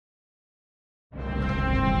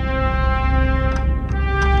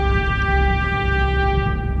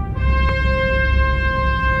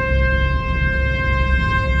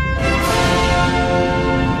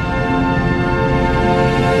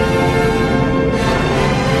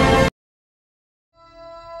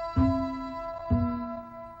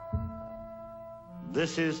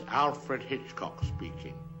This is Alfred Hitchcock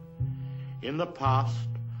speaking. In the past,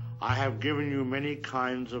 I have given you many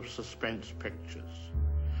kinds of suspense pictures,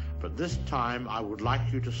 but this time I would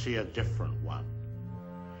like you to see a different one.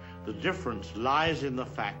 The difference lies in the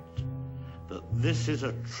fact that this is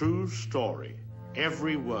a true story,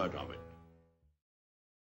 every word of it.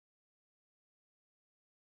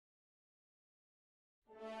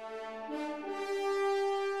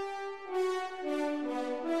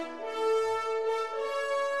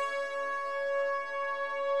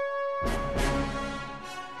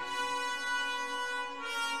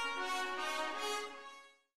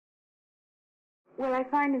 Well, I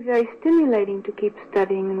find it very stimulating to keep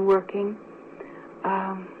studying and working.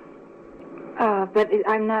 But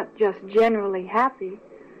I'm not just generally happy.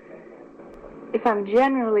 If I'm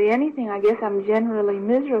generally anything, I guess I'm generally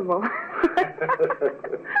miserable.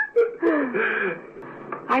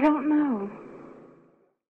 I don't know.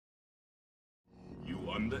 You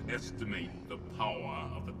underestimate the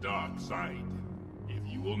power of the dark side.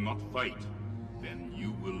 If you will not fight, then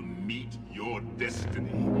you will meet your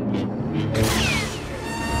destiny.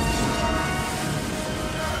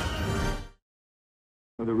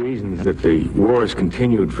 One of the reasons that the war has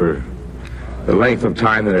continued for the length of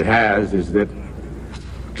time that it has is that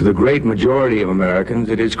to the great majority of Americans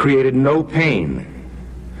it has created no pain.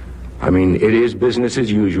 I mean, it is business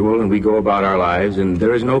as usual and we go about our lives and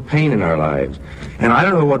there is no pain in our lives. And I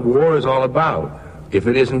don't know what war is all about if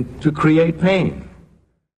it isn't to create pain.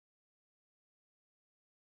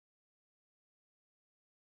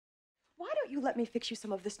 You let me fix you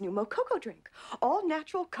some of this new Mococo drink. All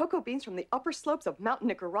natural cocoa beans from the upper slopes of Mountain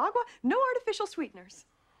Nicaragua, no artificial sweeteners.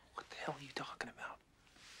 What the hell are you talking about?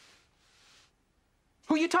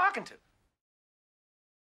 Who are you talking to?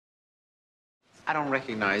 I don't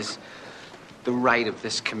recognize the right of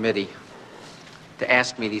this committee to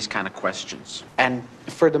ask me these kind of questions. And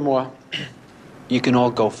furthermore, you can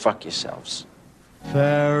all go fuck yourselves.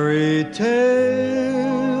 Fairy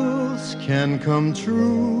tales can come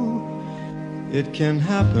true. It can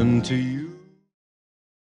happen to you.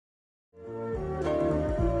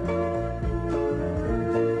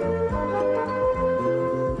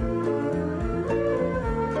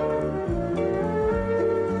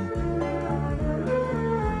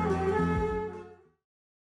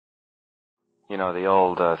 You know, the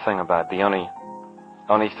old thing about the only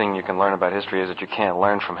thing you can learn about history is that you can't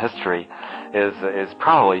learn from history is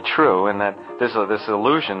probably true, and that this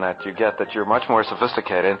illusion that you get that you're much more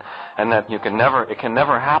sophisticated and that it can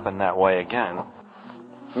never happen that way again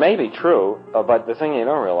may be true, but the thing you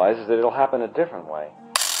don't realize is that it'll happen a different way.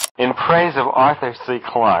 In praise of Arthur C.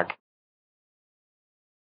 Clarke.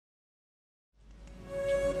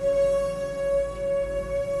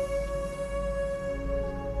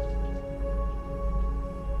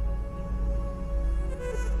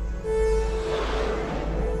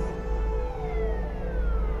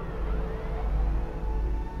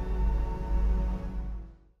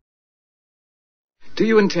 Do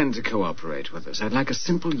you intend to cooperate with us? I'd like a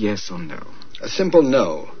simple yes or no. A simple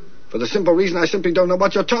no. For the simple reason I simply don't know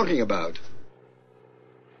what you're talking about.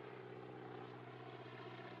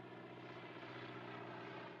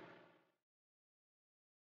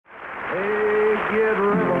 Hey, get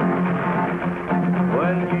rhythm.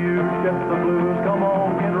 When you get the blues, come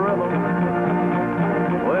on, get rhythm.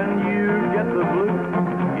 When you get the blues,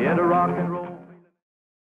 get a rock and roll.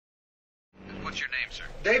 What's your name, sir?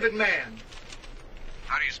 David Mann.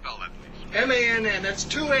 How do you spell that, please? M-A-N-N. That's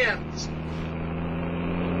two N's.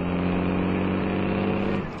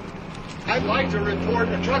 I'd like to report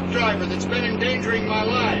a truck driver that's been endangering my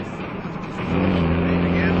life. Name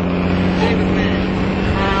again? David Mann.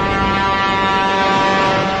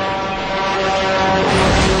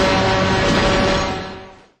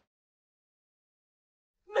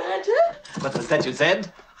 Murder? What was that you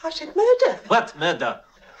said? I said murder. What murder?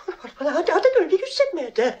 Well, I don't know if you said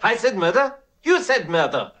murder. I said murder? You said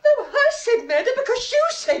murder. No, I said murder because you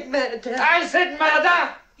said murder. I said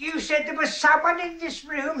murder! You said there was someone in this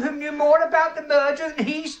room who knew more about the murder than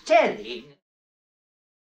he's telling.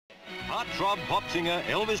 Heartthrob pop singer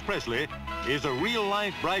Elvis Presley is a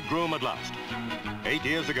real-life bridegroom at last. 8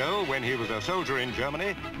 years ago, when he was a soldier in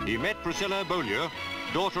Germany, he met Priscilla Beaulieu,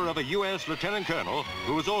 daughter of a U.S. lieutenant colonel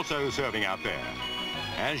who was also serving out there.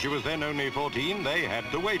 As she was then only 14, they had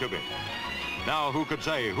to wait a bit. Now, who could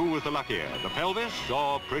say who was the luckier, the pelvis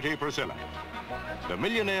or pretty Priscilla? The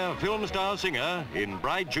millionaire film star singer, in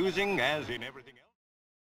bride choosing as in everything else.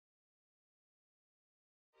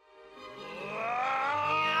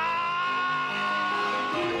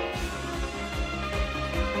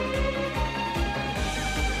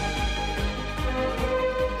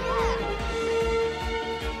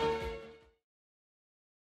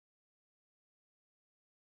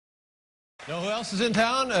 Know who else is in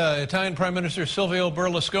town? Italian Prime Minister Silvio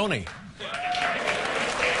Berlusconi.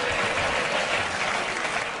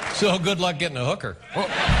 So good luck getting a hooker. Oh.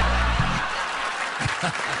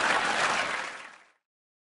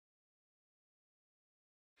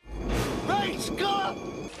 Great Scott!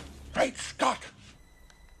 Great Scott!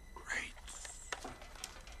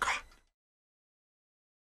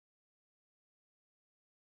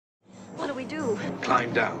 What do we do?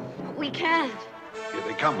 Climb down. We can't. Here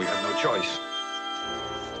they come. We have no choice.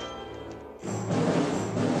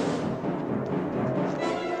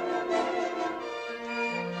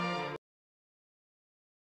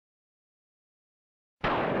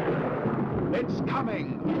 It's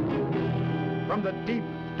coming from the deep,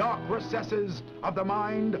 dark recesses of the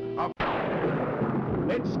mind of...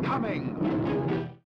 It's coming